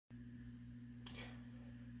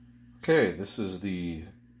Okay, this is the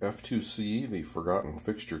F2C, the Forgotten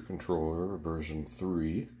Fixture Controller, version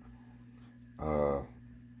 3.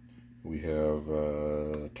 We have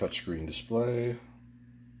a touchscreen display.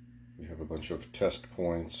 We have a bunch of test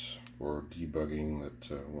points for debugging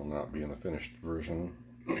that will not be in the finished version.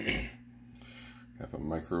 Have a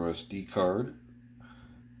micro SD card,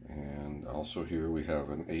 and also here we have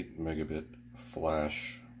an 8 megabit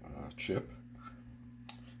flash chip.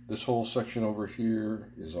 This whole section over here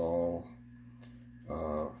is all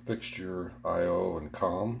fixture, I/O, and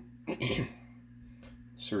COM.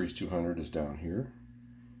 Series 200 is down here.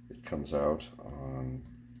 It comes out on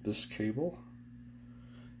this cable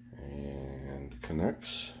and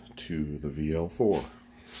connects to the VL4.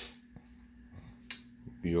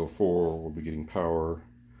 VL4 will be getting power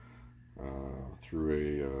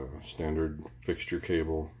through a standard fixture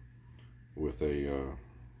cable with a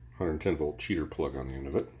 110 volt cheater plug on the end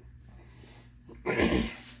of it.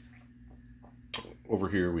 Over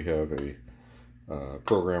here we have a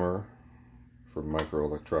programmer from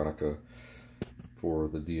Microelectronica for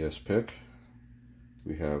the DS PIC.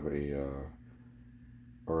 We have a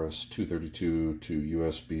RS-232 to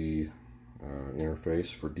USB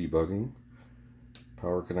interface for debugging,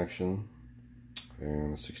 power connection,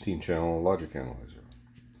 and a 16-channel logic analyzer.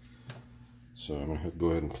 So I'm going to go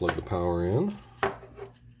ahead and plug the power in.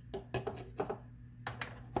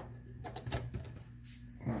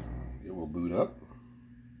 It will boot up.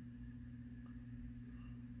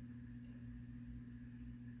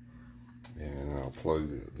 And I'll plug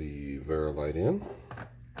the Vari Lite in,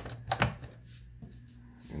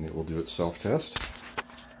 and it will do its self-test.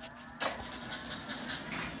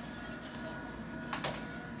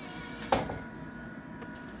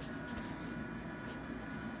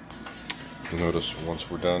 You'll notice once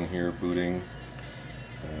we're done here booting,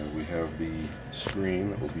 we have the screen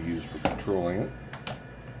that will be used for controlling it.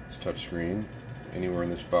 It's touch screen. Anywhere in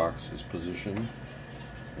this box is position,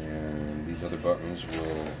 and these other buttons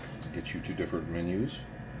will get you to different menus.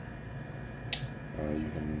 You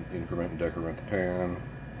can increment and decrement the pan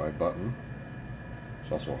by button.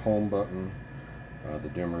 There's also a home button. The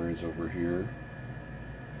dimmer is over here.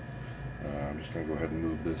 I'm just going to go ahead and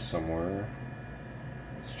move this somewhere.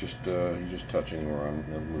 It's just you just touch anywhere on it,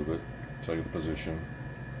 it'll move it, tell you the position.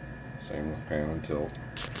 Same with pan and tilt.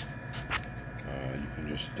 You can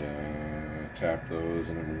just tap those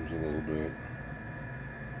and it moves a little bit.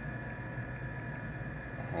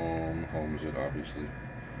 Home's it, obviously.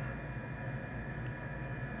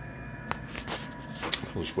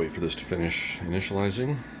 We'll just wait for this to finish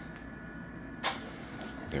initializing.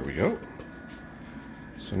 There we go.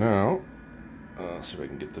 So now, see if I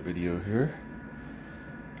can get the video here.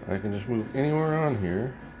 I can just move anywhere on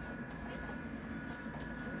here.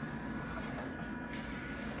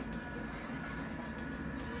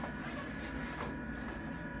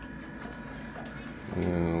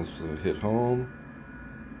 And let's hit home.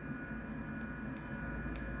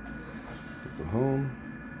 Click home.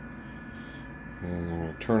 And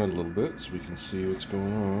we'll turn it a little bit so we can see what's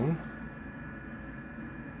going on.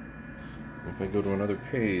 If I go to another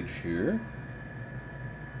page here,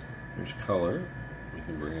 here's color. We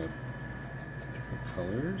can bring up different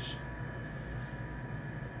colors.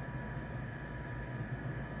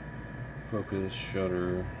 Focus,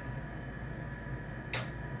 shutter.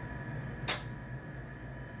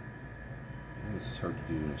 This is hard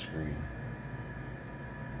to do on a screen.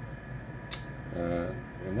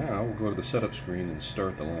 And now we'll go to the setup screen and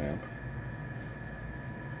start the lamp.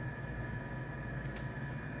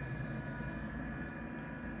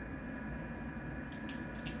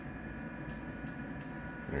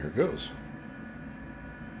 There it goes.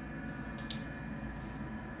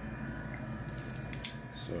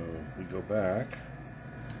 So if we go back,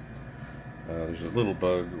 there's a little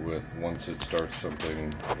bug with once it starts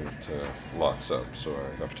something, it locks up, so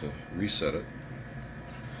I have to reset it.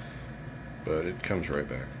 But it comes right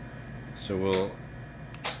back. So we'll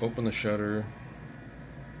open the shutter,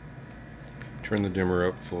 turn the dimmer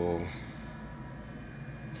up full,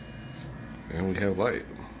 and we have light,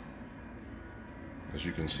 as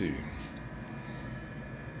you can see.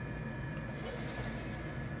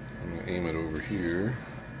 I'm going to aim it over here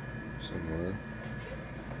somewhere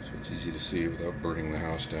so it's easy to see without burning the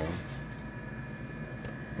house down.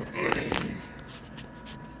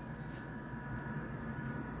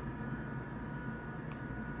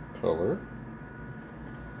 Color.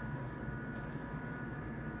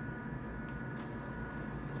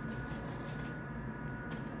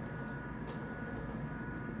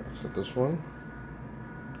 Set this one.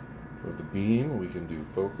 For the beam, we can do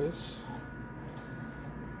focus.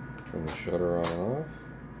 Turn the shutter on and off.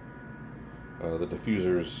 The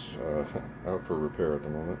diffuser's out for repair at the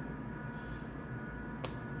moment.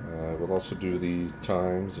 We'll also do the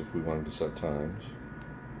times if we wanted to set times.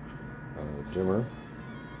 Dimmer.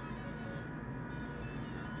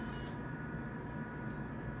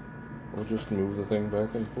 We'll just move the thing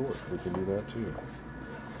back and forth. We can do that too.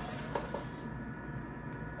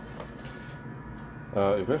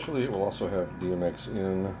 Eventually it will also have DMX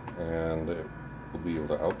in, and it will be able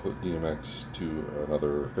to output DMX to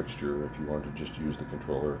another fixture if you want to just use the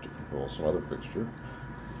controller to control some other fixture.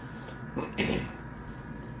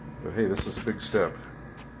 But hey, this is a big step.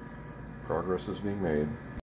 Progress is being made.